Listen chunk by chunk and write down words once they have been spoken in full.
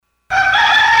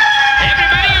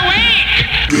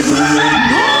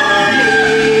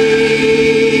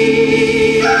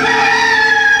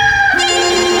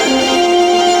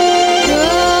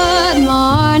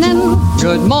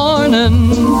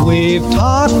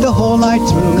the whole night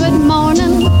through.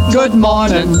 Good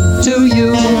morning to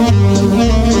you.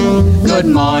 Good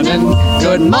morning,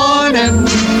 good morning.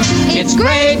 It's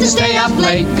great to stay up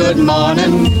late. Good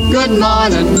morning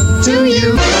to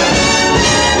you.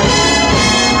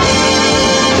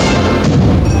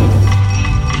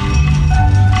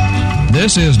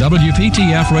 This is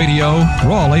WPTF Radio,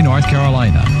 Raleigh, North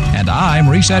Carolina, and I'm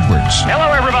Reese Edwards.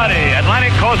 Hello, everybody.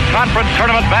 Atlantic Coast Conference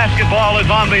Tournament basketball is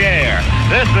on the air.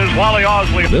 This is Wally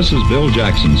Osley. This is Bill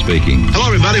Jackson speaking. Hello,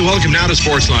 everybody. Welcome now to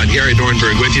Sportsline. Gary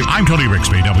Dornberg with you. I'm Tony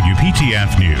Rixby,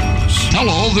 WPTF News.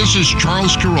 Hello, this is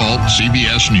Charles Kuralt,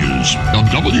 CBS News, of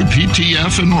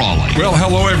WPTF in Raleigh. Well,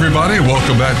 hello, everybody.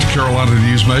 Welcome back to Carolina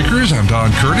Newsmakers. I'm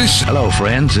Don Curtis. Hello,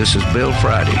 friends. This is Bill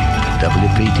Friday,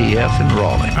 WPTF in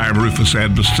Raleigh. I'm Rufus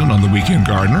Edmiston on The Weekend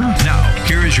Gardener. Now,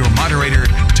 here is your moderator,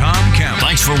 Tom Kemp.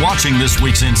 Thanks for watching this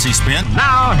week's NC Spin.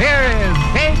 Now, here is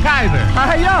Kay Kaiser.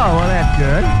 Well, that's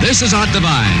good. This is Art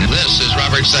Divine. This is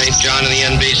Robert St. John in the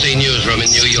NBC Newsroom in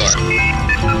New York.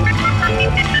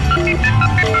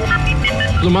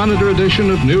 The Monitor edition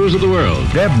of News of the World.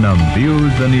 Debnam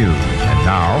views the news. And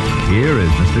now, here is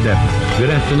Mr. Debnam. Good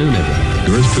afternoon, everyone.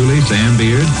 Yours truly, Sam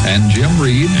Beard, and Jim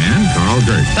Reed, and Carl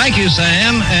Gert. Thank you,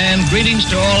 Sam, and greetings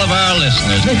to all of our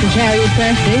listeners. This is Harriet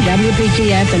Presley,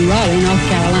 WPTF in Raleigh, North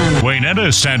Carolina. Wayne Etta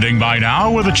is standing by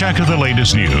now with a check of the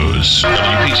latest news.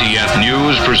 WPTF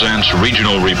News presents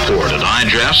Regional Report, a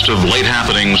digest of late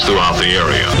happenings throughout the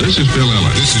area. This is Bill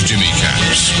Ellen. This is Jimmy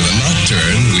Caps. With a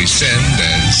nocturne we send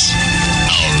as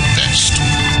our best.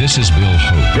 This is Bill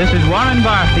Hope. This is Warren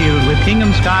Barfield with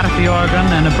Kingham Scott at the organ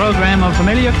and a program of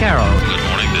familiar carols. Good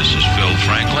morning, this is Phil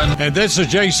Franklin. And this is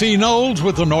J.C. Knowles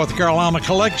with the North Carolina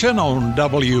Collection on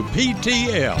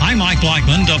WPTF. I'm Mike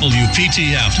Blackman,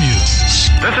 WPTF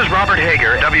News. This is Robert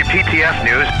Hager, WPTF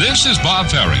News. This is Bob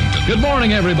Farrington. Good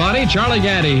morning, everybody. Charlie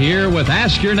Gaddy here with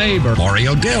Ask Your Neighbor.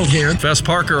 Mario Dell here. Fess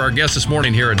Parker, our guest this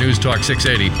morning here at News Talk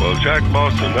 680. Well, Jack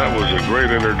Boston, that was a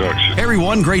great introduction. Hey,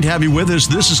 everyone, great to have you with us.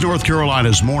 This is North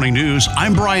Carolina's Morning News.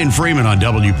 I'm Brian Freeman on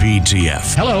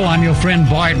WPTF. Hello, I'm your friend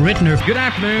Bart Rittner. Good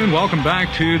afternoon. Welcome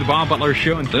back to the Bob Butler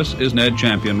Show. And this is Ned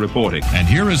Champion reporting. And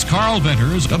here is Carl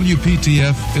Venters.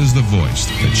 WPTF is the voice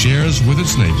that shares with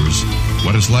its neighbors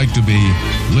what it's like to be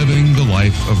living the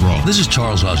life of Raleigh. This is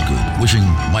Charles Osgood, wishing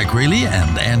Mike Raley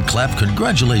and Ann Clapp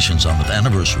congratulations on the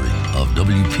anniversary of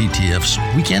WPTF's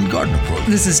Weekend Gardener program.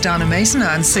 This is Donna Mason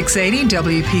on 680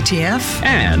 WPTF.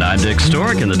 And I'm Dick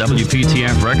Stork in the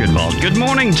WPTF Record Vault. Good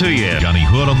morning to you. Johnny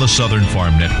Hood on the Southern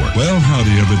Farm Network. Well,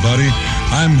 howdy, everybody.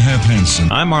 I'm Hap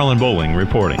Henson. I'm Marlon Bowling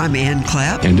reporting. I'm Ann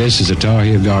Clapp. And this is a Tar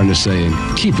Heel Gardener saying,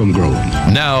 keep them growing.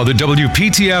 Now, the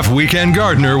WPTF Weekend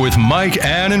Gardener with Mike,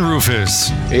 Ann, and Rufus.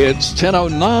 It's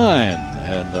 10:09,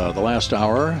 and the last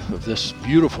hour of this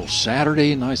beautiful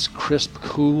Saturday. Nice, crisp,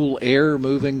 cool air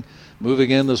moving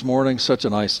in this morning. Such a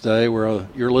nice day.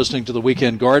 You're listening to the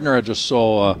Weekend Gardener. I just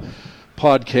saw a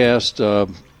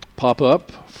podcast pop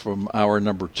up from hour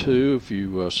number 2. If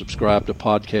you subscribe to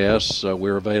podcasts,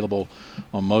 we're available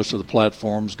on most of the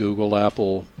platforms, Google,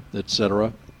 Apple,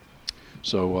 etc.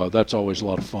 So that's always a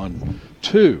lot of fun,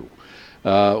 too.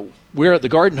 We're at the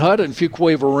Garden Hut in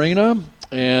Fuquay Arena,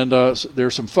 and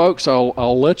there's some folks.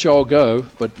 I'll let y'all go,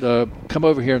 but come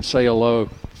over here and say hello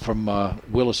from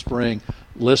Willow Spring.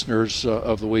 Listeners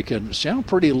of the weekend sound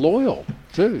pretty loyal,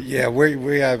 too. Yeah,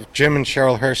 we have Jim and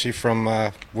Cheryl Hersey from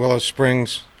Willow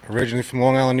Springs, originally from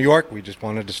Long Island, New York. We just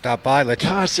wanted to stop by.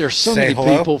 Gosh, there's so many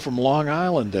people from Long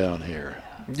Island down here.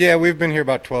 Yeah, we've been here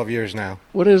about 12 years now.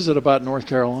 What is it about North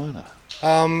Carolina?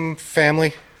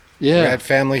 Family. Yeah, we had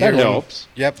family here. That helps.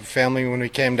 Family when we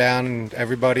came down, and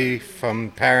everybody from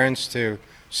parents to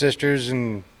sisters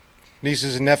and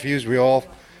nieces and nephews, we all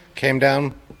came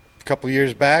down a couple of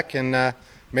years back and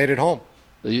made it home.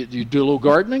 You do a little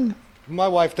gardening? My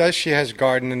wife does. She has a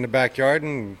garden in the backyard,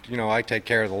 and I take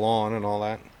care of the lawn and all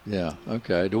that. Yeah.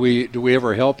 Okay. Do we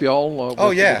ever help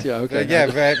y'all? Yeah. Okay.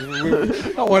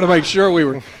 I want to make sure we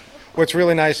were. What's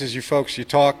really nice is you folks, you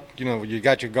talk, you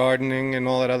got your gardening and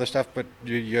all that other stuff, but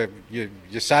you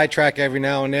sidetrack every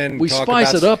now and then. We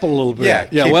spice it up a little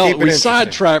bit. Yeah. Well, we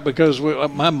sidetrack because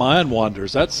my mind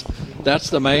wanders. That's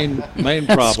the main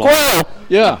problem. Squirrel.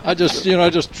 Yeah. I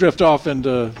just drift off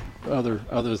into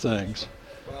other things.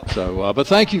 So, but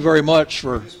thank you very much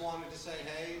for. Just wanted to say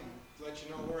hey and let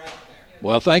you know we're out there.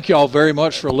 Well, thank you all very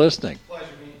much for listening. Pleasure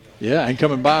meeting you. Yeah, and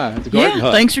coming by the Garden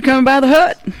Hut. Thanks for coming by the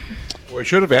hut. We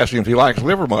should have asked him if he likes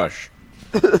liver mush.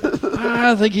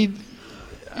 I think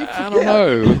I don't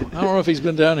know. I don't know if he's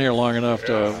been down here long enough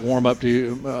to warm up to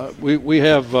you. We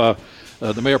have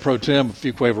the Mayor Pro Tem of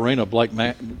Fuquay Arena, Blake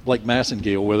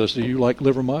Massengale, with us. Do you like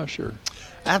liver mush? Or?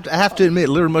 I have to admit,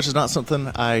 liver mush is not something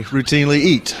I routinely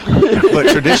eat,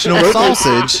 but traditional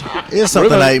sausage is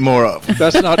something I eat more of.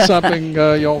 That's not something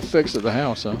y'all fix at the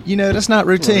house, huh? That's not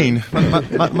routine. My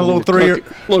little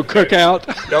little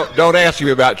cookout. Don't ask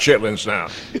me about chitlins now.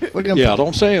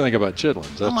 Don't say anything about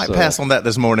chitlins. I might pass on that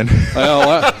this morning.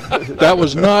 Well, that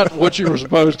was not what you were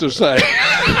supposed to say.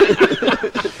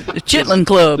 The Chitlin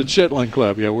Club. The Chitlin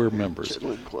Club. Yeah, we're members.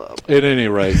 Chitlin Club. At any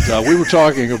rate, we were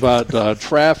talking about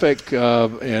traffic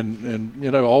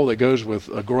and all that goes with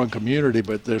a growing community,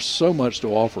 but there's so much to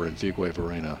offer in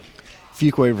Fuquay-Varina.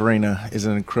 Fuquay-Varina is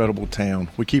an incredible town.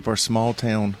 We keep our small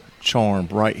town charm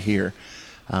right here.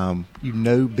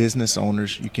 Business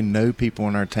owners. You can know people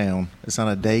in our town. It's not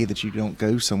a day that you don't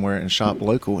go somewhere and shop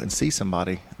local and see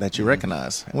somebody that you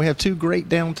recognize. And we have 2 great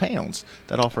downtowns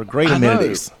that offer great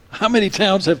amenities. Know. How many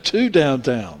towns have 2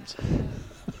 downtowns?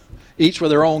 Each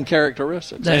with their own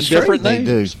characteristics and different names.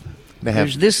 They do.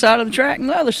 There's this side of the track and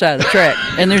the other side of the track,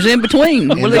 and there's in between.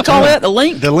 What do they call that? The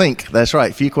link? The link. That's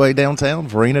right. Fuquay downtown,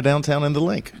 Varina downtown, and the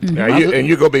link. Mm-hmm. Now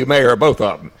you're going to be mayor of both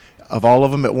of them. Of all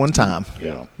of them at one time.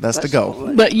 Yeah, that's the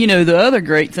goal. But the other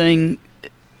great thing,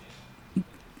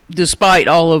 despite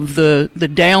all of the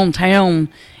downtown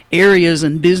areas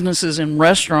and businesses and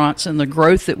restaurants and the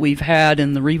growth that we've had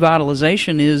and the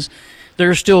revitalization, is there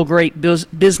are still great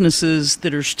businesses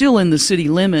that are still in the city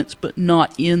limits but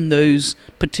not in those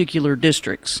particular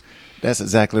districts. That's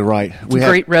exactly right. We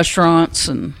great restaurants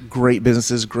and great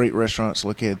businesses, great restaurants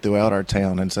located throughout our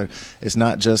town. And so it's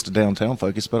not just a downtown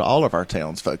focus, but all of our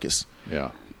towns focus.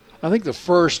 Yeah. I think the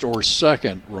first or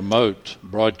second remote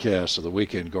broadcast of the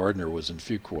Weekend Gardener was in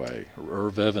Fuquay.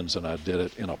 Irv Evans and I did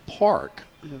it in a park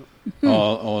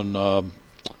on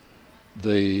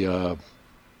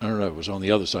I don't know, it was on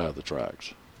the other side of the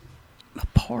tracks. A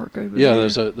park over there? Yeah,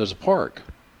 there's a park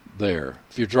there.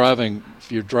 If you're driving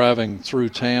through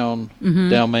town,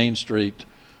 down Main Street,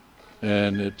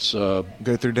 and it's go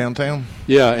through downtown.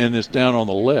 Yeah, and it's down on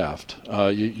the left.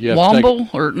 You have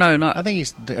Womble or no, not. I think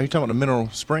are you talking about the Mineral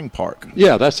Spring Park?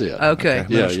 Yeah, that's it. Okay.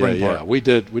 Yeah. We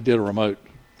did a remote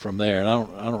from there, and I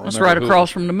don't remember. It's right across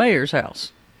from the mayor's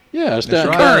house. Yeah, it's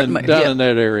down in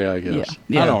that area, I guess.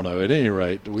 Yeah. I don't know. At any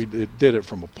rate, we did it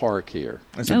from a park here.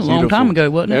 That was a long time ago,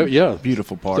 wasn't it? Yeah,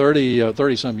 beautiful park.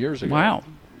 30-some years ago. Wow.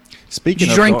 Speaking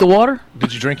did you drink the water?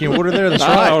 Did you drink any water there? That's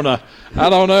right. I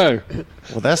don't know.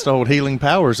 Well, that's the old healing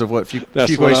powers of what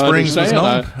Fuquay Springs was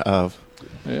known of.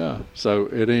 Yeah. So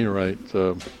at any rate.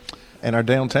 And our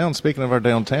downtown, speaking of our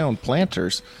downtown,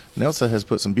 planters, Nelsa has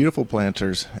put some beautiful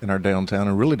planters in our downtown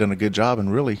and really done a good job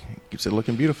and really keeps it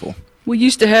looking beautiful. We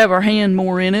used to have our hand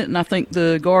more in it, and I think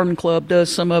the Garden Club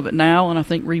does some of it now, and I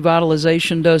think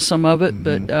Revitalization does some of it,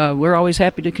 but we're always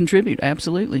happy to contribute,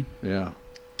 absolutely. Yeah.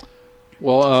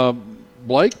 Well,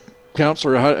 Blake,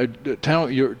 Counselor,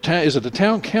 is it the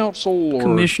Town Council or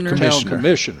Commissioner? Town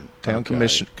Commissioner. Town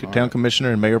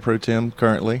Commissioner and Mayor Pro Tem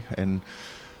currently, and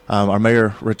our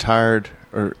mayor retired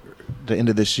the end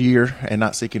of this year and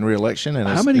not seeking re-election. And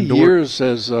how many years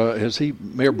has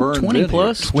Mayor Burns 20 been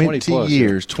plus? Here? 20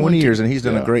 years. 20 years, and he's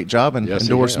done a great job and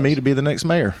endorsed me to be the next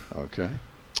mayor. Okay.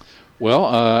 Well,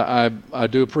 I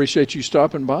do appreciate you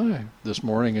stopping by this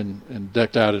morning and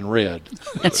decked out in red.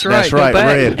 That's right. That's right,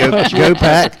 red. Go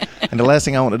Pack. And the last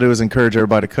thing I want to do is encourage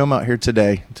everybody to come out here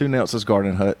today to Nelson's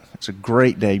Garden Hut. It's a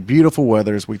great day, beautiful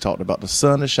weather, as we talked about. The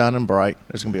sun is shining bright.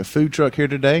 There's going to be a food truck here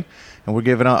today, and we're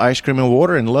giving out ice cream and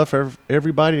water, and love for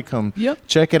everybody to come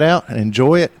check it out and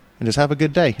enjoy it. And just have a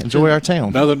good day. Enjoy our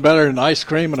town. Nothing better than ice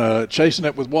cream and chasing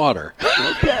it with water.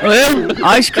 Well,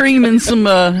 ice cream and some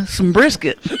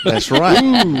brisket. That's right.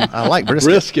 Ooh, I like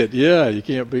brisket. Brisket, yeah, you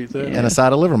can't beat that. And a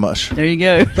side of liver mush. There you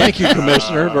go. Thank you,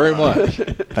 Commissioner, very much.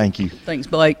 Thank you. Thanks,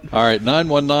 Blake. All right,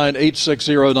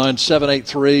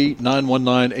 919-860-9783,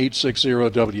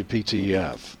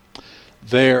 919-860-WPTF.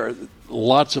 There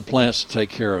lots of plants to take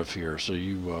care of here, so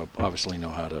you obviously know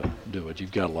how to do it.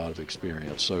 You've got a lot of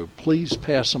experience. So please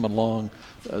pass them along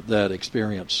that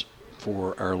experience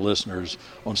for our listeners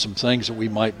on some things that we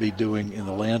might be doing in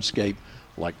the landscape,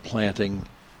 like planting,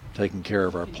 taking care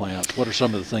of our plants. What are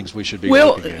some of the things we should be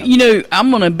looking at? Well,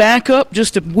 I'm going to back up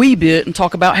just a wee bit and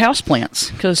talk about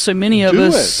houseplants, because so many of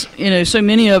us carry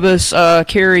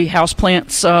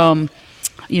houseplants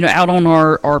out on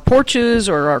our porches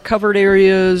or our covered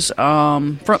areas,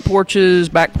 front porches,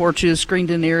 back porches,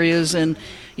 screened-in areas, and,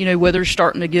 weather's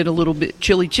starting to get a little bit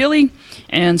chilly,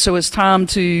 and so it's time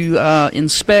to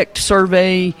inspect,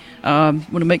 survey,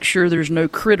 want to make sure there's no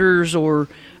critters or,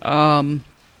 pest,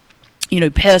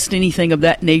 anything of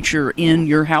that nature in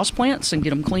your houseplants, and get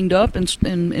them cleaned up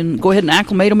and go ahead and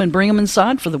acclimate them and bring them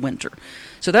inside for the winter.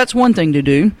 So that's one thing to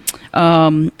do.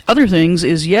 Other things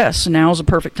is, yes, now's a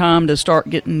perfect time to start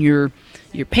getting your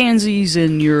pansies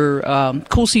and your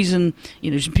cool season,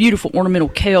 just beautiful ornamental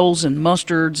kales and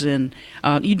mustards, and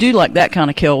you do like that kind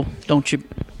of kale, don't you?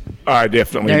 I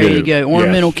definitely do. There you go.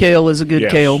 Ornamental kale is a good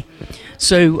kale.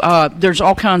 So there's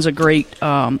all kinds of great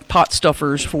pot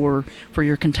stuffers for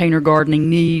your container gardening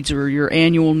needs or your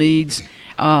annual needs.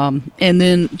 And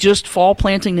then just fall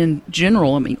planting in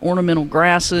general. I mean, ornamental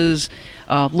grasses,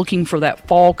 looking for that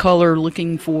fall color,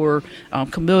 looking for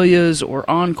camellias or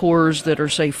encores that are,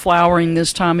 say, flowering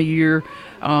this time of year.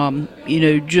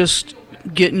 Just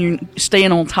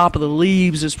staying on top of the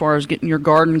leaves as far as getting your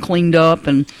garden cleaned up.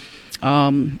 And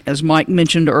as Mike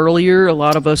mentioned earlier, a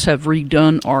lot of us have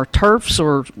redone our turfs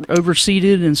or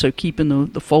overseeded, and so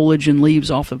keeping the foliage and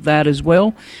leaves off of that as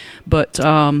well. But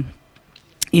any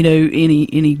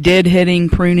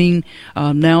deadheading, pruning,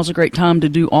 now's a great time to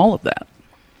do all of that.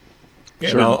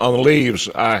 And on the leaves,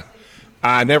 I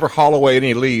never haul away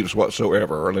any leaves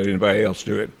whatsoever or let anybody else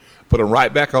do it. Put them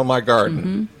right back on my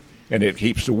garden, and it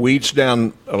keeps the weeds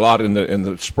down a lot in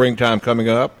the springtime coming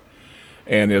up,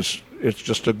 and it's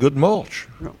just a good mulch.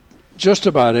 Just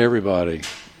about everybody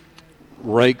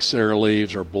rakes their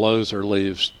leaves or blows their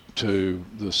leaves to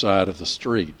the side of the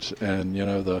street, and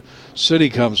the city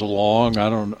comes along. I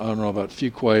don't know about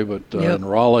Fuquay, but in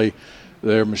Raleigh,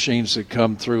 there are machines that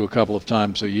come through a couple of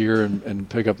times a year and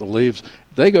pick up the leaves.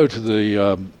 They go to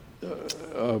the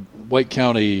Wake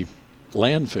County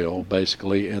landfill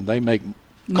basically, and they make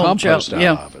compost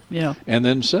out of it, and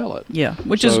then sell it. Yeah,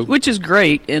 which is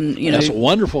great, and that's a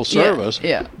wonderful service.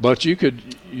 Yeah. But you could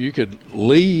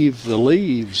leave the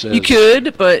leaves. You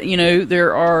could, but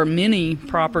there are many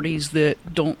properties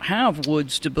that don't have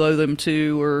woods to blow them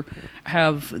to, or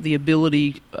have the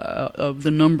ability of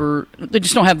the number. They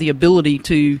just don't have the ability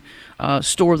to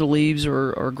store the leaves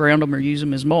or ground them or use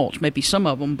them as mulch. Maybe some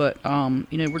of them, but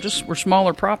we're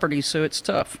smaller properties, so it's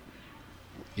tough.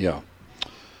 Yeah.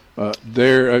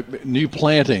 There are new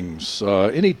plantings.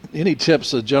 Any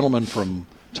tips? The gentleman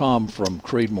Tom from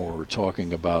Creedmoor were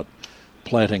talking about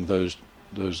planting those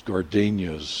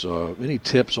gardenias. Any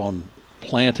tips on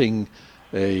planting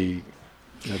being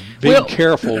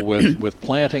careful with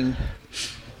planting?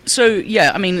 So,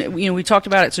 yeah, I mean, we talked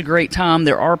about it's a great time.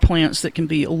 There are plants that can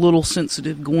be a little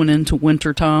sensitive going into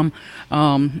winter time,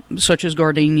 such as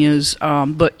gardenias.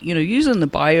 But, using the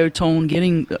biotone,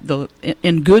 getting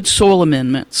in good soil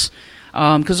amendments,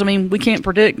 because, we can't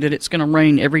predict that it's going to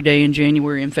rain every day in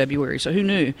January and February, so who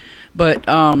knew? But,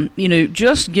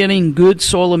 just getting good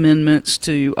soil amendments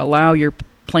to allow your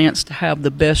plants to have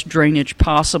the best drainage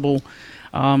possible,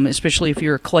 especially if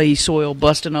you're a clay soil,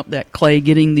 busting up that clay,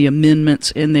 getting the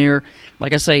amendments in there.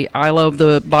 Like I say, I love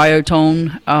the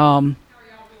biotone, and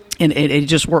it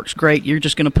just works great. You're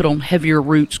just going to put on heavier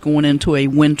roots going into a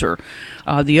winter.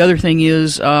 The other thing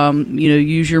is,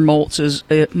 use your mulch as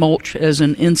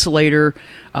an insulator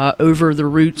over the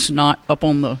roots, not up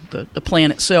on the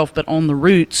plant itself, but on the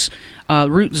roots,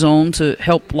 root zone, to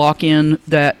help lock in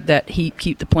that heat,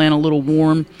 keep the plant a little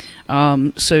warm.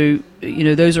 So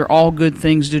those are all good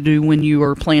things to do when you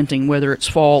are planting, whether it's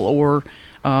fall or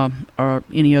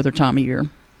any other time of year.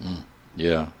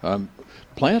 Yeah,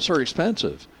 plants are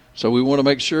expensive, so we want to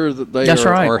make sure that they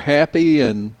are happy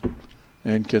and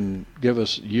can give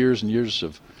us years and years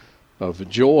of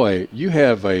joy. You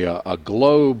have a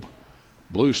globe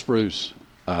blue spruce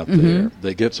out there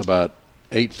that gets about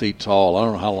 8 feet tall. I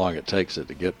don't know how long it takes it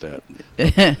to get that.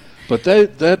 But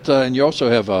and you also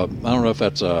have I don't know if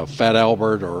that's a Fat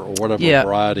Albert or whatever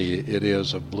variety it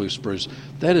is of blue spruce.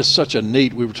 That is such a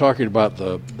neat. We were talking about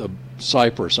the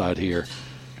cypress out here,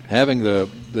 having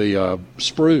the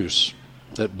spruce,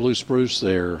 that blue spruce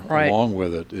there along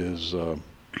with it is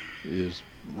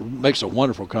makes a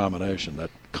wonderful combination.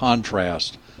 That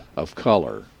contrast of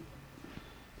color.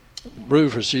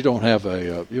 Rufus, you don't have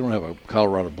a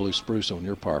Colorado blue spruce on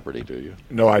your property, do you?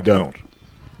 No, I don't.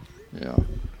 Yeah.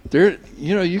 There,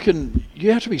 you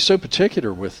have to be so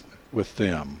particular with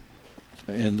them,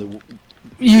 and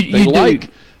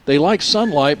they like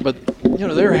sunlight, but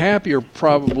they're happier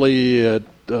probably at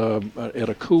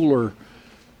a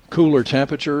cooler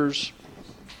temperatures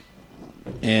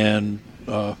and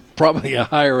probably a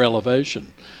higher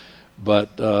elevation.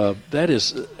 But that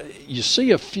is, you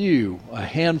see a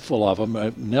handful of them.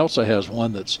 Nelsa has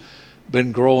one that's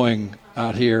been growing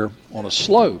out here on a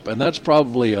slope, and that's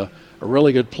probably a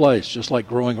really good place, just like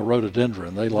growing a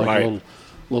rhododendron. They like a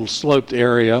little sloped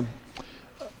area,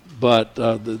 but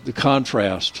the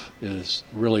contrast is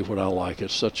really what I like.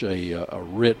 It's such a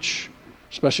rich,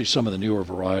 especially some of the newer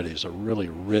varieties, a really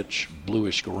rich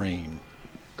bluish green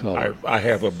color. I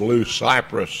have a blue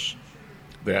cypress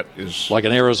that is like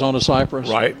an Arizona cypress,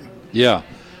 right? Yeah.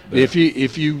 If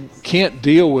you can't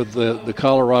deal with the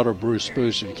Colorado blue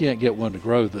spruce, if you can't get one to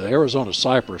grow, the Arizona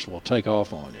cypress will take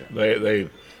off on you.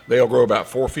 They'll grow about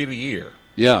 4 feet a year.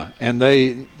 Yeah, and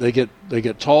they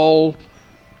get tall.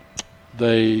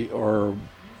 They're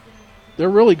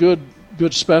really good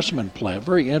specimen plant,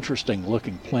 very interesting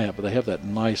looking plant, but they have that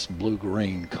nice blue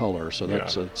green color, so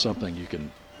that's something you can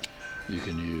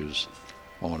use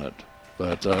on it.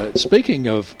 But speaking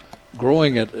of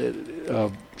growing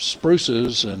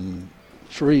spruces and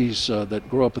trees that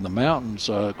grow up in the mountains,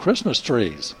 Christmas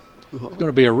trees. There's going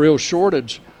to be a real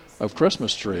shortage of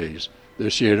Christmas trees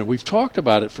this year, and we've talked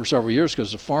about it for several years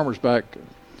because the farmers back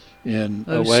in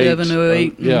 07,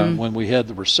 08, when we had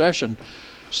the recession,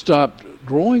 stopped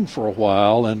growing for a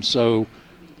while, and so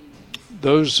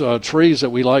those trees that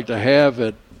we like to have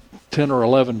at 10 or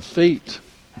 11 feet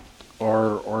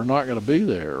are not going to be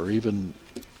there, or even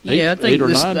 8 or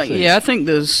 9 feet. Yeah, I think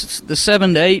the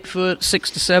 7 to 8 foot,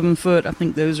 6 to 7 foot, I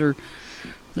think those are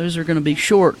going to be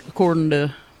short, according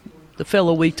to the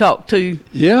fellow we talked to.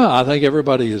 Yeah, I think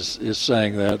everybody is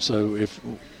saying that. So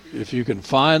if you can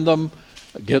find them,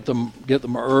 get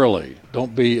them early.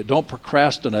 Don't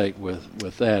procrastinate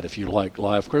with that. If you like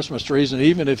live Christmas trees, and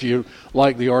even if you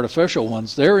like the artificial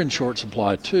ones, they're in short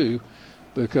supply too,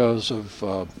 because of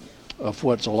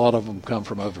what's a lot of them come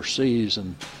from overseas,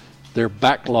 and they're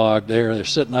backlogged there. They're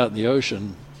sitting out in the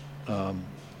ocean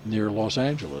near Los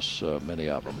Angeles, many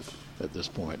of them at this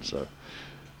point. So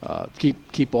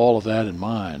keep all of that in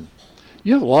mind.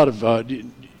 You have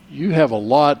a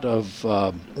lot of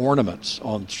ornaments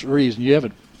on trees, and you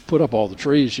haven't put up all the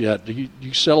trees yet. Do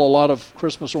you sell a lot of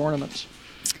Christmas ornaments?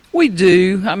 We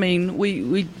do. I mean,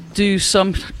 we do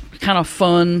some kind of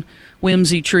fun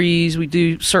whimsy trees. We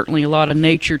do certainly a lot of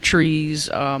nature trees.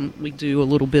 We do a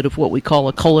little bit of what we call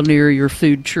a culinary or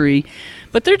food tree,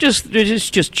 but they're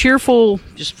just cheerful,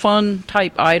 just fun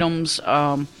type items.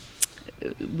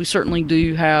 We certainly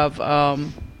do have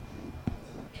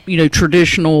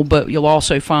traditional, but you'll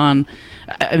also find,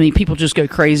 I mean, people just go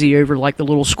crazy over like the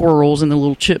little squirrels and the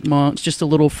little chipmunks, just the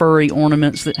little furry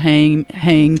ornaments that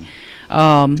hang.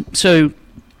 So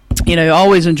I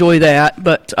always enjoy that,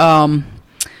 but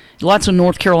lots of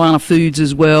North Carolina foods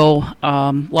as well.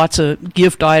 Lots of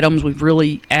gift items. We've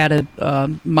really added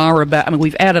Myra back. I mean,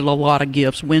 we've added a lot of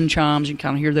gifts. Wind chimes, you can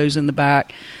kind of hear those in the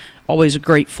back. Always a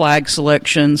great flag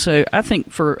selection. So I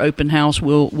think for open house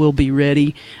we'll be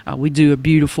ready. We do a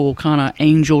beautiful kind of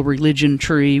angel religion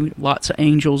tree. Lots of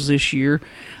angels this year.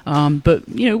 But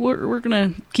we're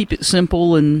going to keep it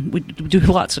simple, and we do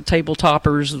lots of table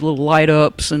toppers, little light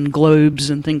ups and globes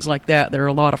and things like that. They're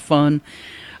a lot of fun.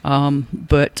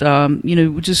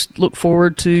 We just look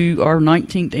forward to our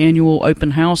 19th annual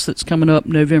open house that's coming up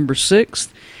November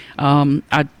 6th.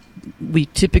 We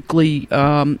typically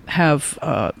have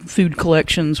food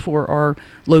collections for our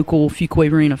local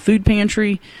Fuquay-Varina food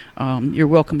pantry. You're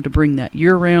welcome to bring that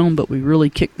year-round, but we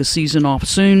really kick the season off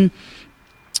soon.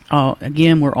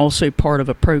 Again, we're also part of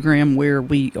a program where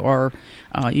we are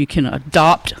you can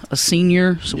adopt a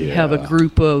senior. So we have a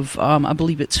group of, I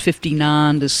believe it's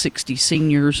 59 to 60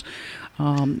 seniors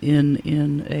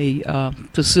in a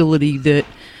facility that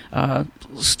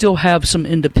still have some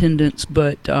independence,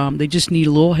 but they just need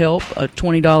a little help. A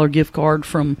 $20 gift card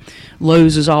from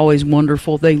Lowe's is always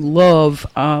wonderful. They love,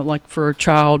 like for a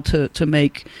child to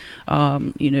make,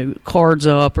 cards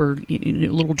up or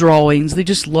little drawings. They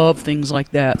just love things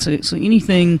like that. So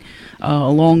anything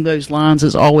along those lines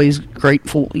is always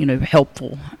grateful,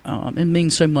 helpful, and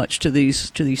means so much to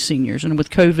these seniors. And with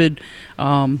COVID,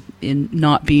 in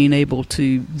not being able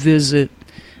to visit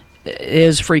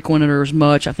as frequent or as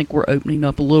much, I think we're opening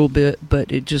up a little bit,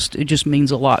 but it just means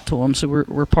a lot to them. So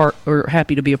we're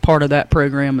happy to be a part of that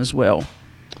program as well.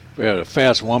 We had a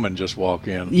fast woman just walk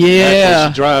in. Yeah,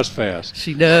 actually, she drives fast.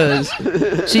 She does.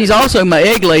 She's also my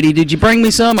egg lady. Did you bring me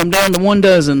some? I'm down to 1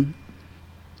 dozen.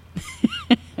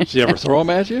 Did she ever throw them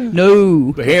at you?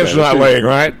 No. The hens are not laying,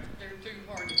 right? They're too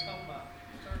hard to come by.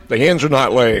 The hens are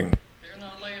not laying. They're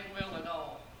not laying well at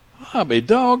all. I'll be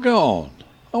doggone.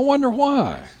 I wonder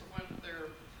why.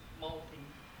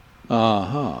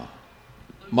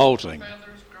 Molting.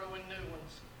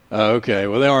 Okay,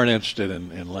 well, they aren't interested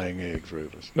in laying eggs,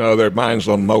 Rufus. No, their mind's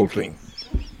on molting.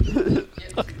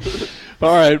 All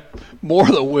right,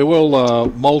 we will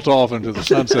molt off into the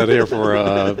sunset here for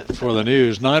the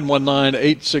news.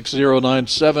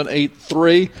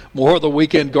 919-860-9783. More of the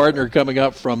Weekend Gardener coming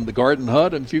up from the Garden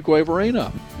Hut in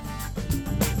Fuquay-Varina.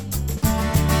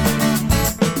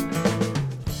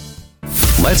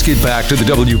 Let's get back to the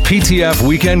WPTF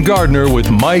Weekend Gardener with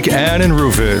Mike, Ann, and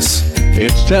Rufus.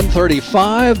 It's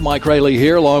 10:35. Mike Rayleigh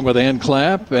here, along with Ann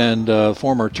Clapp and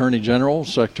former Attorney General,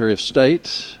 Secretary of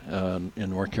State in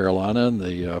North Carolina, and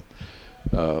the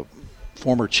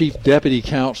former Chief Deputy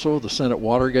Counsel of the Senate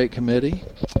Watergate Committee,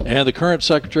 and the current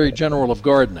Secretary General of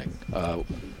Gardening.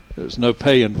 There's no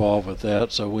pay involved with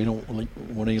that, so we don't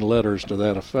want any letters to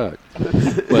that effect.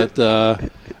 But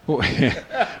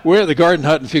we're at the Garden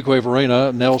Hut in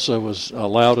Fuquay-Varina. Nelsa was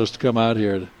allowed us to come out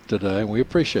here today, and we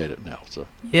appreciate it, Nelsa.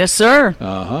 Yes, sir.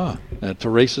 And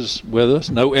Teresa's with us.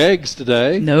 No eggs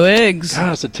today. No eggs.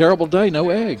 God, it's a terrible day. No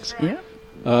eggs. Yeah.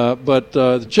 But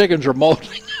the chickens are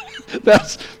molting.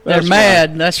 They're mad.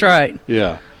 Right. That's right.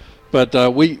 Yeah.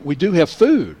 But we do have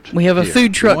food. We have a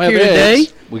food truck here today.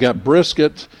 We got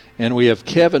brisket, and we have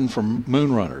Kevin from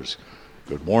Moonrunners.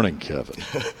 Good morning, Kevin.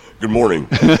 Good morning.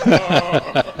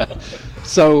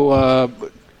 So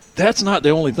that's not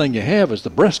the only thing you have is the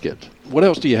brisket. What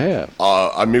else do you have?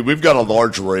 We've got a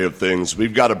large array of things.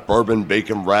 We've got a bourbon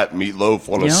bacon wrap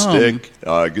meatloaf on a stick.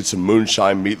 Get some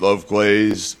moonshine meatloaf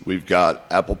glaze. We've got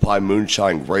apple pie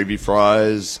moonshine gravy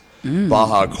fries.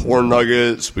 Baja corn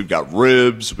nuggets. We've got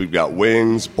ribs. We've got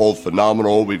wings, both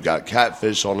phenomenal. We've got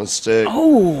catfish on a stick.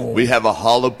 We have a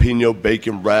jalapeno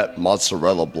bacon wrap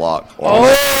mozzarella block.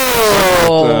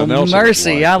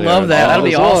 Mercy. I love that. That'll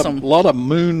be awesome. A lot of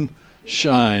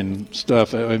moonshine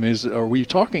stuff. I mean, are we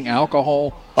talking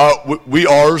alcohol? We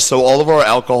are. So all of our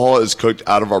alcohol is cooked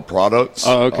out of our products.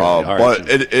 Oh, okay.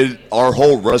 But our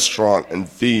whole restaurant and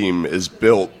theme is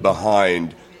built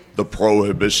behind the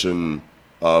prohibition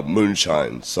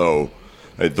moonshine. So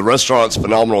the restaurant's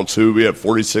phenomenal too. We have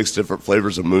 46 different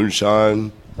flavors of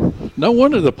moonshine. No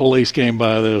wonder the police came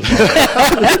by this.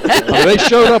 They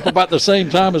showed up about the same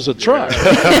time as the truck.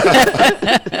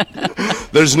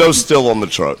 There's no still on the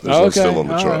truck. There's no still on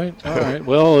the truck. All right.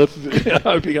 Well,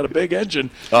 if you got a big engine,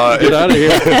 get out of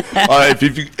here.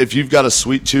 If you've got a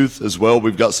sweet tooth as well,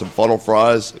 we've got some funnel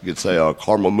fries. You could say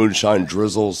caramel moonshine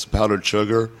drizzles, powdered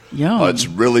sugar. Yum. It's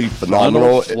really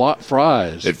phenomenal.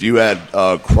 Fries. If you add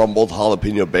crumbled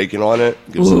jalapeno bacon on it,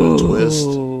 gives it a twist.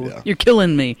 Yeah. You're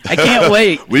killing me. I can't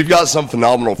wait. We've got some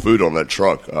phenomenal food on that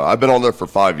truck. I've been on there for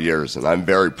 5 years, and I'm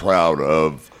very proud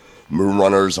of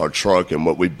Moonrunners, our truck, and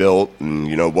what we built, and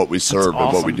what we serve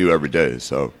and what we do every day.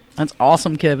 So that's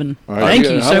awesome, Kevin. Right. Thank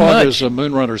you so much. How long is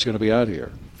Moonrunners going to be out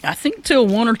here? I think till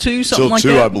 1 or 2, something like that.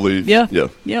 Till 2, I believe.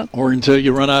 Yeah. Or until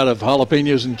you run out of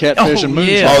jalapenos and catfish and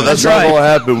moonshine. Yeah, that's not going to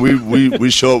happen. We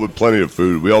show up with plenty of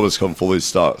food. We always come fully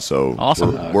stocked. So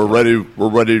awesome. We're ready. We're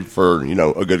ready for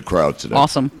a good crowd today.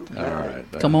 Awesome. All right.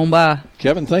 Come on by,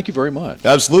 Kevin. Thank you very much.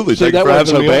 Absolutely. Thank you for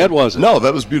having me. That wasn't so bad, was it? No,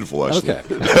 that was beautiful. Actually. Okay.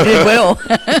 It will.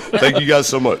 Thank you guys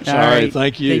so much. All right.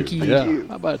 Thank you. Thank you. Yeah.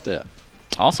 How about that?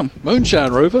 Awesome.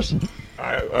 Moonshine, Rufus.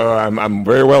 I'm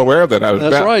very well aware of that.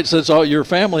 That's right. Since all your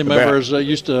family members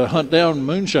used to hunt down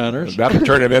moonshiners. About to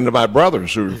turn it into my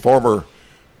brothers,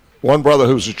 one brother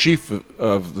who's the chief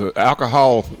of the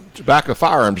alcohol, tobacco,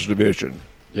 firearms division.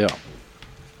 Yeah,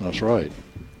 that's right.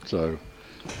 So,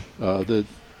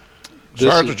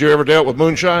 Sergeant, you ever dealt with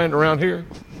moonshine around here?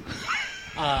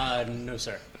 No,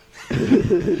 sir.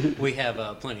 We have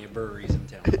plenty of breweries in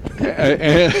town.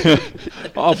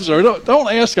 Officer,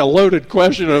 don't ask a loaded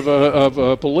question of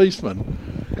a policeman,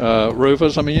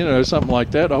 Rufus. I mean, something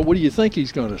like that. What do you think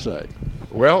he's going to say?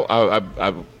 Well,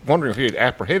 I'm wondering if he had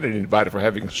apprehended anybody for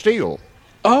having steel.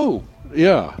 Oh,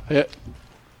 yeah.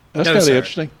 That's kind of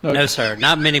interesting. No, sir.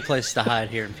 Not many places to hide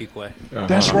here in Fuquay.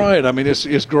 That's right. I mean,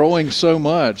 it's growing so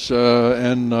much,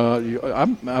 and I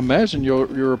imagine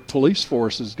your police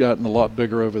force has gotten a lot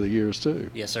bigger over the years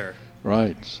too. Yes, sir.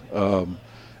 Right.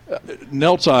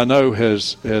 Nelsa, I know,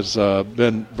 has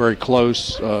been very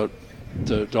close to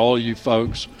all you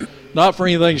folks. Not for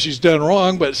anything she's done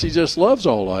wrong, but she just loves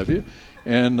all of you,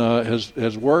 and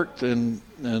has worked and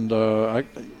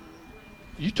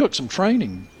you took some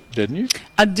training. Didn't you?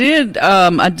 I did.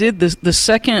 I did the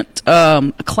second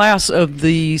class of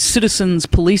the Citizens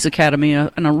Police Academy,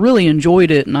 and I really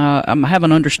enjoyed it. And I have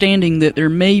an understanding that there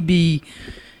may be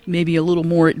maybe a little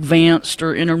more advanced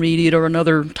or intermediate or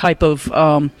another type of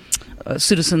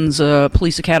Citizens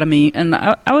Police Academy, and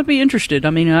I would be interested. I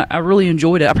mean, I really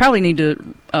enjoyed it. I probably need to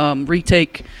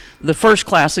retake the first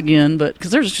class again, but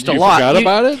because there's just a lot. You forgot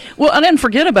about it? Well, I didn't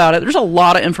forget about it. There's a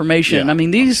lot of information. Yeah, I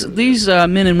mean, these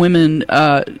men and women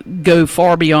go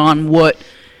far beyond what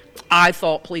I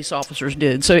thought police officers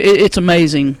did. So it's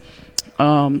amazing.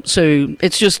 So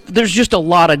it's just there's just a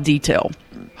lot of detail.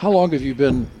 How long have you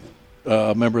been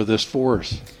a member of this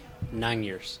force? 9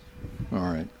 years. All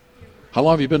right. How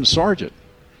long have you been a sergeant?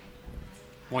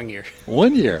 1 year.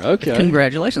 1 year, okay.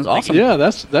 Congratulations, awesome. Yeah,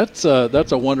 that's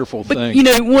a wonderful thing. You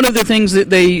know, one of the things that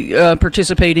they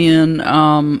participate in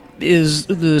is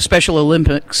the Special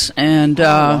Olympics, and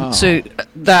so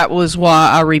that was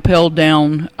why I rappelled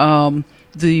down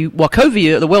the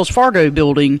Wachovia, the Wells Fargo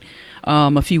building,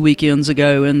 a few weekends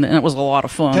ago, and it was a lot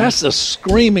of fun. That's the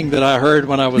screaming that I heard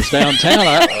when I was downtown.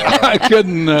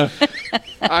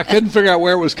 I couldn't figure out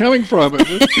where it was coming from.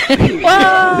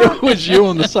 It was you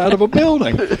on the side of a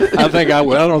building. I don't think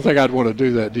I'd want to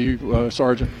do that. Do you,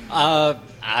 Sergeant? I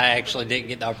actually didn't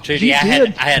get the opportunity. I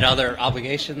had other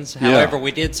obligations. However,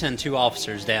 we did send 2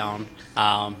 officers down,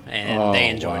 and they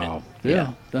enjoyed it.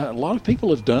 Yeah, a lot of people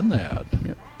have done that.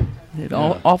 Yep.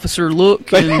 Officer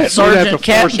Look and Sergeant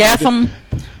Gatham.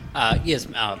 Yes,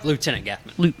 Lieutenant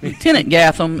Gatham. Lieutenant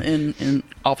Gatham and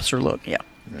Officer Look. Yeah.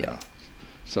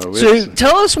 So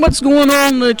tell us what's going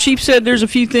on. The chief said there's a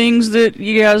few things that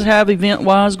you guys have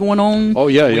event-wise going on. Oh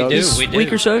yeah, we do. This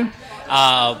week or so.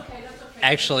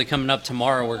 Actually, coming up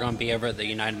tomorrow, we're going to be over at the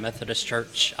United Methodist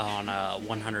Church on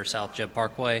 100 South Jeb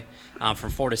Parkway from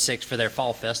 4 to 6 for their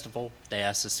fall festival. They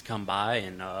asked us to come by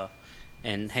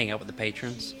and hang out with the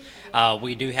patrons.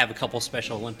 We do have a couple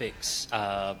Special Olympics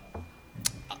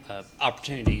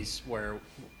opportunities where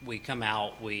we come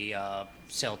out, we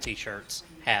sell T-shirts,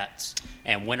 hats,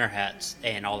 and winter hats,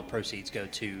 and all the proceeds go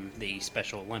to the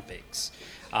Special Olympics.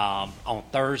 On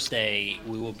Thursday,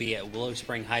 we will be at Willow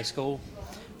Spring High School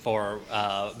for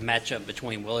a matchup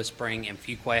between Willow Spring and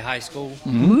Fuquay High School.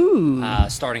 Ooh.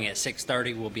 Starting at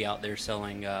 6:30, we'll be out there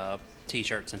selling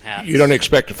T-shirts and hats. You don't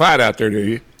expect to fight out there, do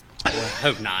you? Well,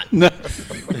 hope not. No,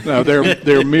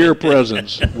 their mere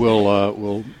presence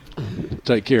will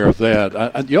take care of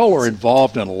that. Y'all are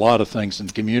involved in a lot of things in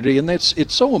the community, and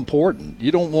it's so important.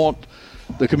 You don't want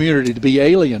the community to be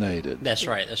alienated. That's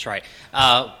right.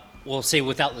 We'll see,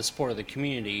 without the support of the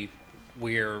community,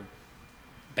 we're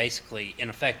basically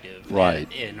ineffective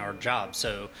in our job.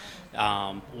 So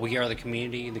we are the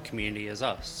community is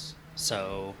us.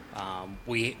 So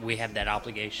we have that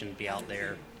obligation to be out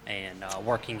there and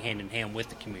working hand in hand with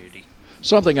the community.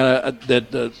 Something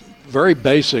that very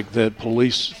basic that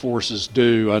police forces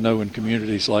do, I know in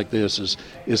communities like this,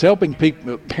 is helping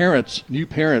new parents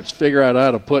figure out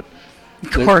how to put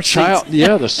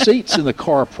the seats in the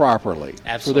car properly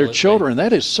for their children.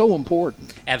 That is so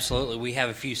important. Absolutely. We have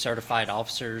a few certified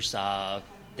officers that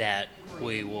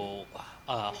we will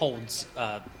hold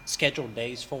scheduled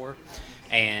days for,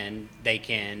 and the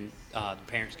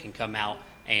parents can come out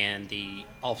and the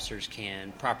officers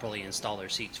can properly install their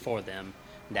seats for them.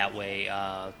 That way,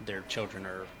 their children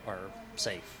are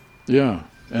safe. Yeah,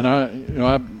 and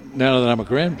now that I'm a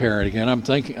grandparent again, I'm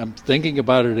thinking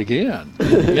about it again.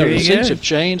 The seats have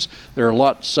changed; they're a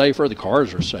lot safer. The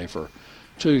cars are safer,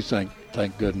 too. Thank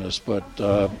goodness. But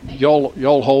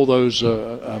y'all hold those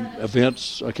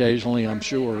events occasionally, I'm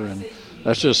sure, and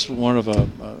that's just one of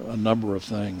a number of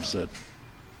things that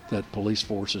police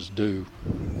forces do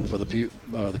for the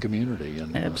community.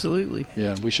 And absolutely.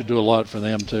 And we should do a lot for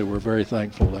them too. We're very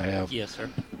thankful to have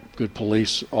good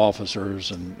police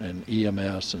officers and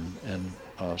EMS and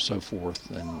so forth.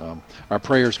 And our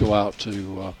prayers go out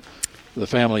to the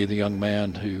family of the young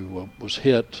man who was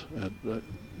hit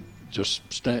just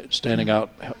standing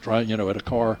out, trying at a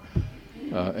car,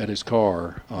 at his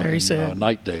car on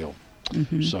Nightdale.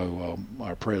 Mm-hmm. So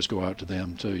our prayers go out to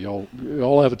them too.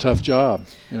 Y'all have a tough job.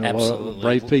 Absolutely.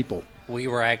 Brave people. We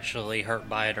were actually hurt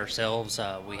by it ourselves.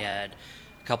 We had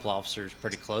a couple officers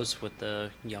pretty close with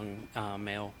the young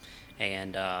male,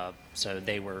 and so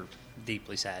they were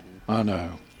deeply saddened. I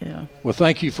know. Yeah. Well,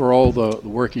 thank you for all the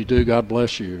work you do. God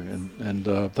bless you, and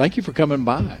thank you for coming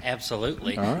by.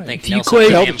 Absolutely. All right. Thank you.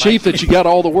 Tell the chief that you got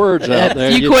all the words out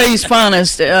there. Fuquay's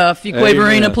finest, Fuquay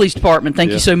Marina Police Department.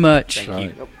 Thank you so much.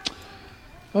 Thank you.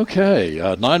 Okay,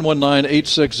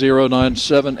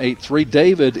 919-860-9783.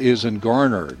 David is in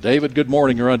Garner. David, good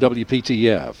morning. You're on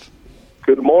WPTF.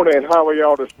 Good morning. How are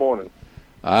y'all this morning?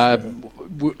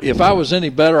 If I was any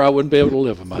better, I wouldn't be able to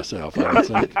live with myself, I don't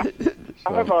think.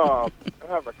 I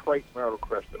have a crepe myrtle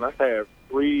question. I have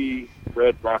 3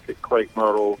 red rocket crepe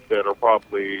myrtles that are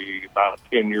probably about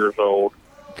 10 years old.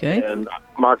 Okay. And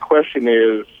my question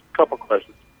is, a couple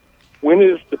questions. When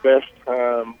is the best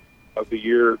time of the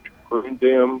year to prune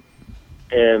them,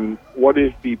 and what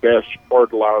is the best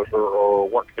fertilizer, or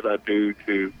what can I do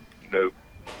to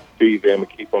feed them and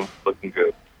keep them looking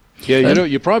good? Yeah,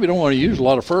 you probably don't want to use a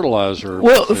lot of fertilizer.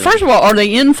 Well, first of all, are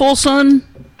they in full sun?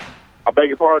 I beg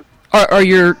your pardon? Are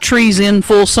your trees in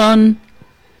full sun?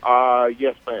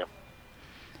 Yes, ma'am.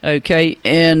 Okay,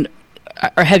 and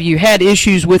have you had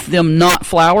issues with them not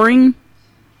flowering?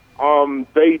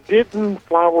 They didn't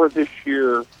flower this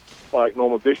year like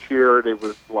normal. This year, it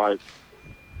was like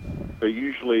they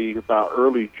usually about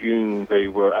early June. They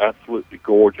were absolutely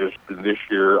gorgeous. And this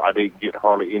year, I didn't get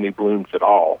hardly any blooms at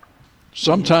all.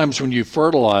 Sometimes when you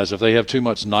fertilize, if they have too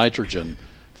much nitrogen,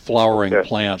 flowering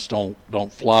plants don't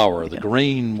flower. The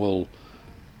green will.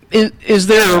 Is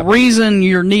there a reason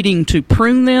you're needing to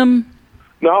prune them?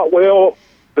 Not well.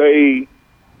 I'm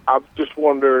just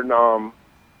wondering.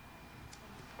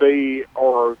 They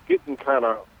are getting kind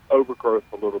of overgrowth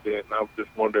a little bit, and I'm just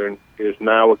wondering, is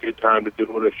now a good time to do it,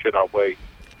 or should I wait?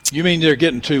 You mean they're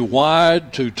getting too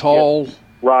wide, too tall? Yeah.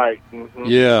 Right. Mm-hmm.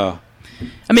 Yeah.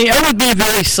 I mean, I would be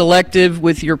very selective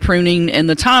with your pruning, and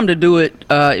the time to do it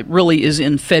really is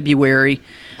in February.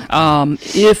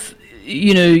 If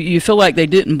you feel like they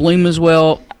didn't bloom as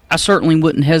well, I certainly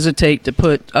wouldn't hesitate to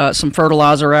put some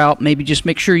fertilizer out. Maybe just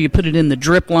make sure you put it in the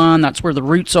drip line. That's where the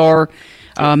roots are.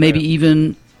 Maybe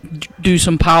even do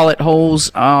some pilot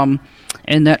holes, and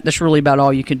that's really about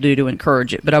all you can do to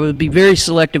encourage it. But I would be very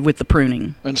selective with the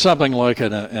pruning. And something like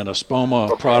an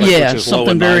Espoma product, which is low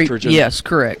in nitrogen. Yes,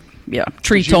 correct. Yeah,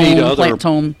 tree tone, plant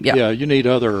tone. Yeah, you need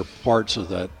other parts of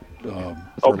that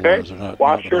fertilizer. Okay.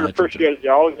 Well, I sure appreciate it,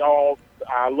 y'all.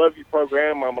 I love your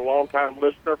program. I'm a long-time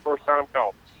listener, first-time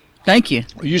caller. Thank you.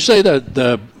 You say that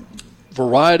the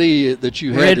variety that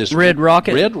you had is Red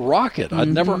Rocket. Red Rocket. I'd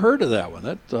never heard of that one.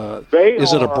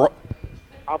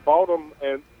 I bought them,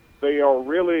 and they are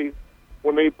really,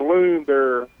 when they bloom,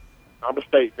 I'm a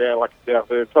state fan, like yourself.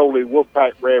 They're totally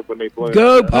Wolfpack red when they bloom.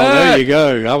 Go Pack! Oh, there you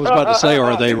go. I was about to say,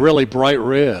 are they really bright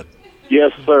red?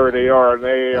 Yes, sir, they are. And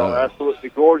they are absolutely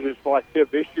gorgeous. Like I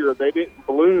said, this year they didn't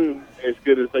bloom as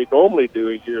good as they normally do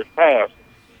in years past.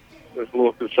 I was a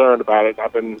little concerned about it.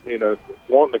 I've been,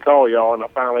 wanting to call y'all, and I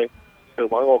finally said,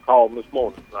 well, I'm going to call them this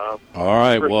morning. All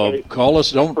right, well, call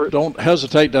us. Don't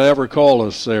hesitate to ever call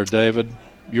us there, David.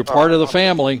 You're part of the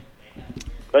family.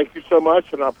 Thank you so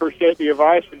much, and I appreciate the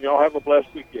advice, and y'all have a blessed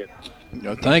weekend.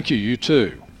 Thank you. You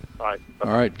too. All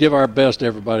right. Give our best to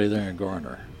everybody there in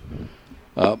Garner.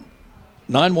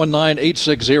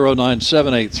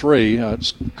 919-860-9783.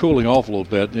 It's cooling off a little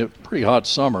bit. Pretty hot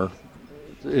summer.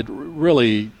 It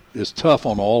really is tough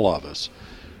on all of us.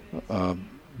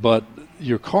 But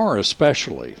your car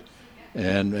especially,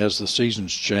 and as the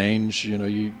seasons change,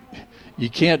 you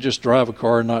can't just drive a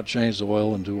car and not change the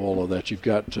oil and do all of that. You've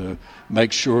got to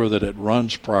make sure that it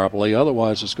runs properly.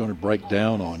 Otherwise, it's going to break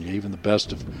down on you, even the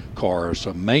best of cars.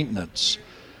 So maintenance,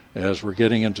 as we're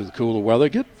getting into the cooler weather,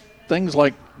 get things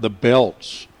like the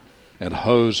belts and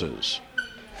hoses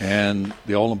and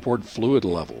the all-important fluid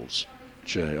levels.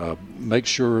 Make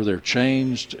sure they're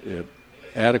changed at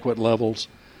adequate levels.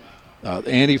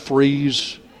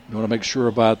 Antifreeze, you want to make sure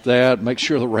about that. Make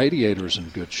sure the radiator's in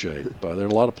good shape. There are a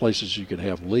lot of places you can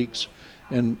have leaks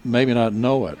and maybe not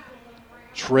know it.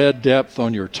 Tread depth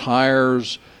on your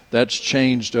tires, that's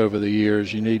changed over the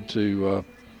years. You need to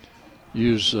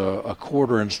use a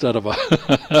quarter instead of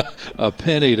a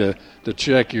penny to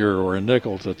check or a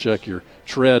nickel to check your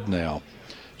tread now.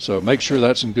 So make sure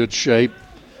that's in good shape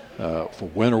for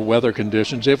winter weather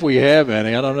conditions, if we have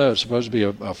any. I don't know. It's supposed to be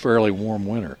a fairly warm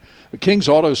winter. But King's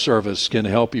Auto Service can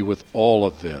help you with all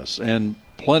of this and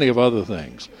plenty of other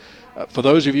things. For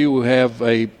those of you who have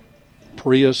a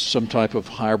Prius, some type of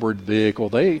hybrid vehicle,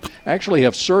 they actually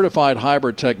have certified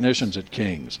hybrid technicians at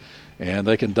King's, and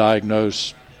they can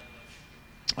diagnose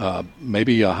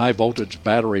maybe a high-voltage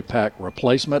battery pack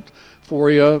replacement for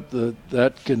you.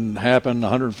 That can happen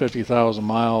 150,000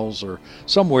 miles or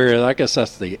somewhere. I guess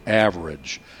that's the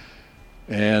average.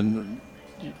 And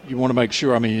you want to make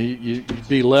sure, you'd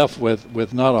be left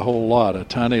with not a whole lot, a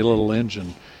tiny little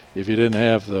engine, if you didn't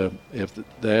have if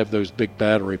they have those big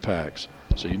battery packs.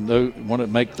 So you want to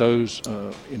make those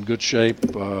in good shape.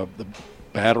 The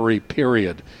battery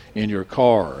period in your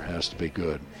car has to be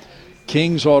good.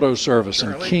 King's Auto Service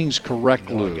and King's Correct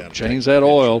Lube. Change that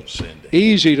oil.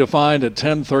 Easy to find at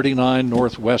 1039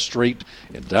 Northwest Street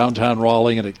in downtown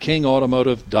Raleigh and at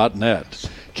kingautomotive.net.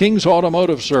 King's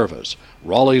Automotive Service,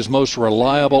 Raleigh's most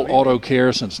reliable auto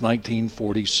care since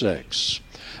 1946.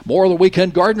 More of the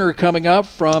Weekend Gardener coming up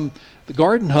from the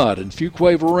Garden Hut in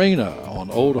Fuquay Varina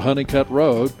on Old Honeycutt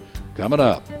Road. Coming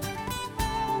up.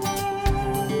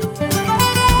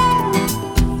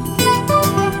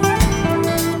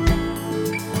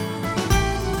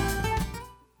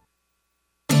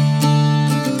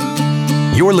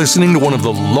 You're listening to one of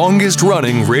the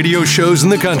longest-running radio shows in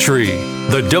the country,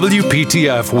 the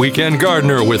WPTF Weekend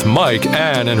Gardener with Mike,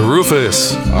 Ann, and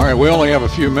Rufus. All right, we only have a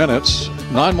few minutes.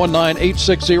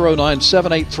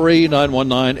 919-860-9783,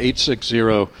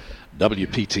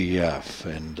 919-860-WPTF.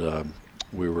 And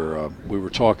we were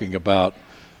talking about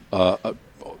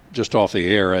just off the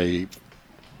air a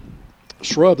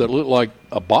shrub that looked like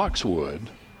a boxwood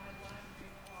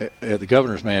at the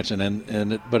governor's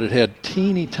mansion, but it had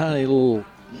teeny tiny little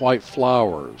white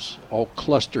flowers all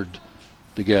clustered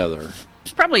together.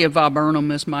 It's probably a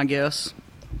viburnum, is my guess.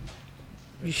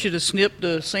 You should have snipped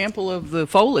a sample of the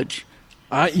foliage.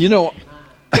 Yeah.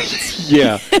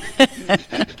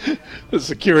 The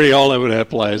security all over that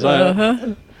place.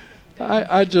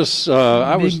 I just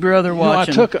Big Brother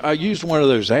watching. I used one of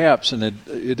those apps, and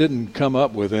it didn't come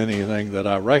up with anything that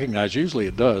I recognize. Usually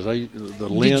it does. The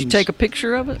lens. Did you take a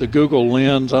picture of it? The Google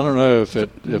Lens. I don't know if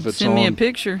it's Send me a on.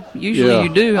 picture. Usually you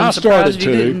do. I started surprised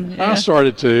you didn't. Yeah. I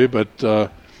started to,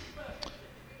 but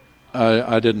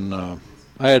I didn't.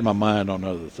 I had my mind on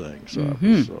other things. So.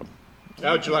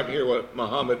 How would you like to hear what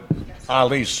Muhammad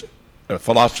Ali's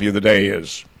philosophy of the day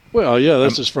is? Well, yeah,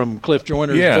 this is from Cliff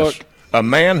Joyner's book. A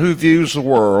man who views the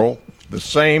world the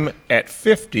same at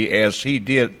 50 as he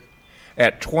did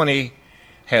at 20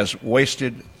 has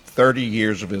wasted 30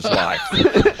 years of his life.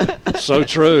 So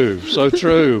true.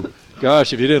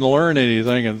 Gosh, if you didn't learn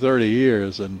anything in 30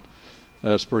 years, then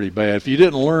that's pretty bad. If you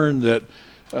didn't learn that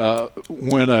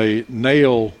when a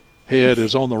nail head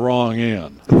is on the wrong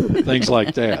end, things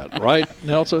like that, right,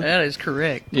 Nelson? That is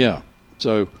correct. Yeah.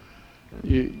 So,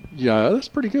 that's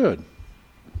pretty good.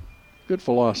 Good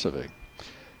philosophy.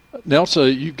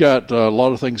 Nelson, you've got a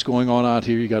lot of things going on out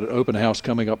here. You got an open house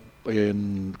coming up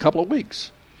in a couple of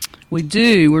weeks. We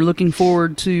do. We're looking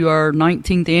forward to our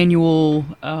 19th annual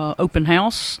open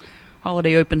house,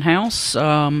 holiday open house.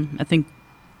 I think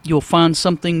you'll find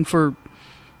something for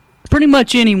pretty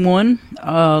much anyone.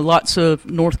 Lots of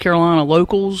North Carolina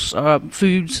locals,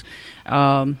 foods,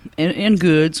 and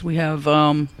goods. We have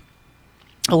a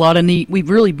lot of neat. We've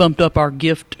really bumped up our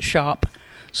gift shop.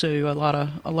 So a lot of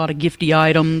gifty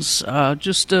items,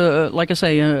 like I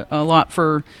say, a lot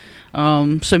for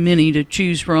so many to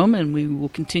choose from, and we will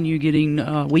continue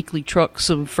getting weekly trucks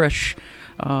of fresh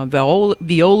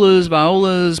violas,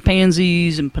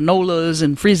 pansies, and panolas,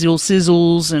 and frizzle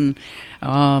sizzles, and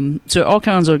so all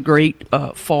kinds of great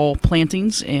fall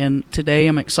plantings. And today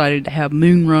I'm excited to have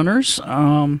Moon Runners.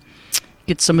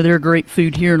 Get some of their great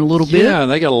food here in a little bit. Yeah,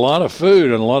 and they got a lot of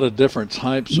food and a lot of different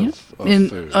types of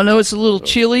food. I know it's a little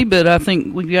chilly, but I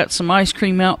think we've got some ice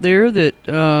cream out there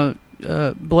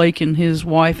that Blake and his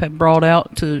wife have brought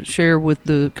out to share with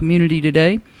the community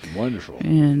today. Wonderful.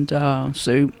 And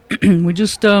so we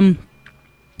just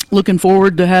looking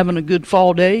forward to having a good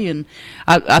fall day. And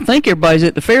I think everybody's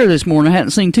at the fair this morning. I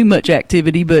hadn't seen too much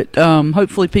activity, but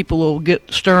hopefully people will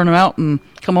get stirring out and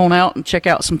come on out and check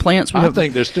out some plants. I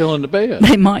think they're still in the bed.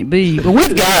 They might be, but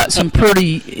we've got some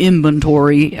pretty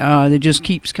inventory that just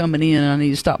keeps coming in. I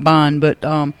need to stop buying, but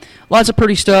lots of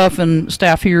pretty stuff, and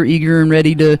staff here eager and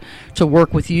ready to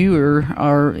work with you,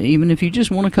 or even if you just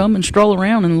want to come and stroll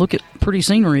around and look at pretty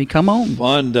scenery, come on.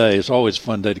 Fun day. It's always a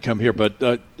fun day to come here, but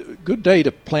good day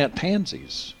to plant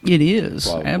pansies. It is,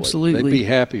 probably. Absolutely. They'd be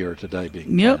happier today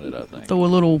being planted, I think. Throw a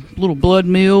little blood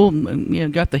meal,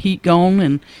 got the heat going,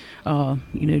 and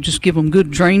just give them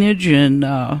good drainage and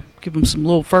give them some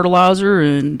little fertilizer,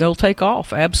 and they'll take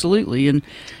off. Absolutely. And,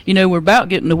 we're about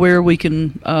getting to where we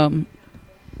can,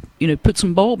 put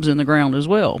some bulbs in the ground as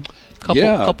well.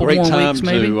 Couple great more time weeks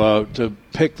maybe. to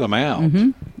pick them out.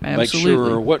 Mm-hmm. Make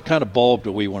sure, what kind of bulb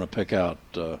do we want to pick out?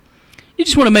 You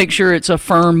just want to make sure it's a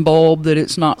firm bulb, that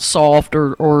it's not soft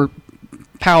or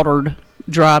powdered,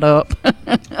 dried up.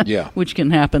 Yeah. Which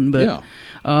can happen, but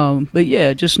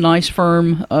just nice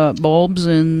firm bulbs,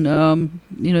 and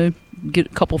get a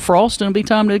couple frost, and it'll be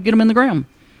time to get them in the ground.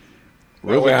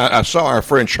 Really, I saw our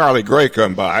friend Charlie Gray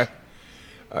come by.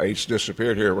 He's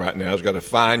disappeared here right now. He's got a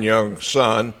fine young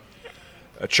son.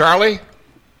 Charlie,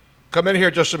 come in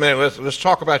here just a minute. Let's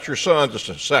talk about your son just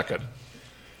a second.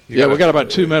 We got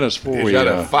about 2 minutes before he's got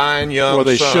a fine young before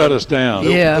they son shut us down.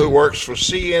 Who works for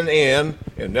CNN,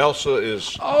 and Nelson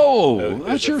is.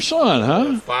 That's your son,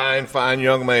 huh? Fine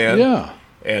young man. Yeah.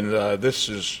 And this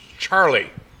is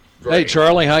Charlie Gray. Hey,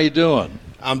 Charlie, how you doing?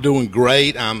 I'm doing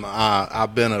great.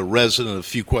 I've been a resident of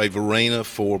Fuquay-Varina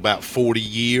for about 40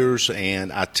 years,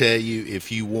 and I tell you,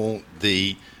 if you want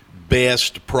the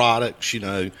best products,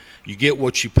 you get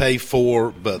what you pay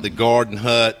for. But the Garden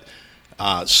Hut,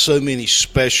 so many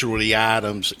specialty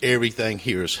items. Everything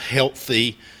here is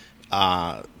healthy.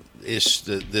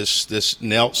 This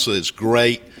Nelson is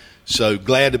great. So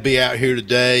glad to be out here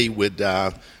today with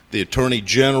the Attorney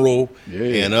General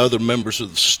and other members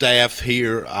of the staff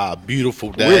here.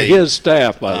 Beautiful day. We're his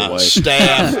staff, by the way.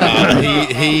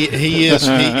 Staff. He is.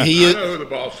 I know who the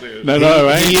boss is.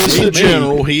 He is the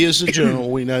general. He is the general.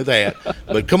 We know that.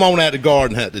 But come on out to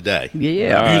Garden Hut today.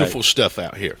 Yeah. Beautiful stuff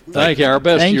out here. Thank you. Our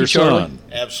best to your son.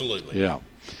 Absolutely. Yeah.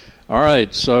 All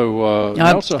right, so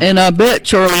Nelson. And I bet,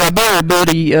 Charlie, our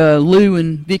buddy Lou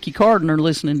and Vicky Carden are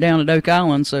listening down at Oak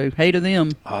Island, so hey to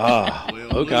them.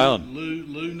 Oak Island.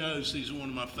 Lou knows he's one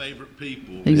of my favorite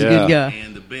people. He's a good guy.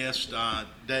 And the best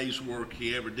day's work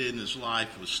he ever did in his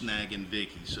life was snagging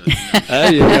Vicky. So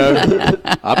there you go.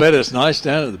 I bet it's nice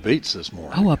down at the beach this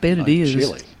morning. Oh, I bet it is.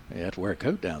 Chilly. You have to wear a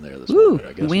coat down there this morning.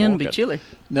 I guess wind be chilly.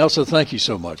 Nelson, thank you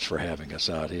so much for having us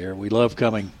out here. We love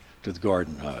coming to the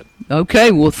Garden Hut.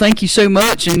 Okay, well, thank you so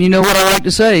much. And you know what I like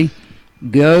to say?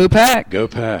 Go Pack. Go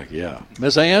Pack, yeah.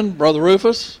 Miss Ann, Brother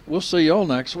Rufus, we'll see you all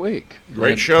next week.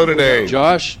 Great show today.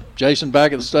 Josh, Jason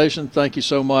back at the station, thank you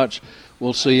so much.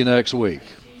 We'll see you next week.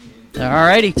 All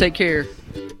righty, take care.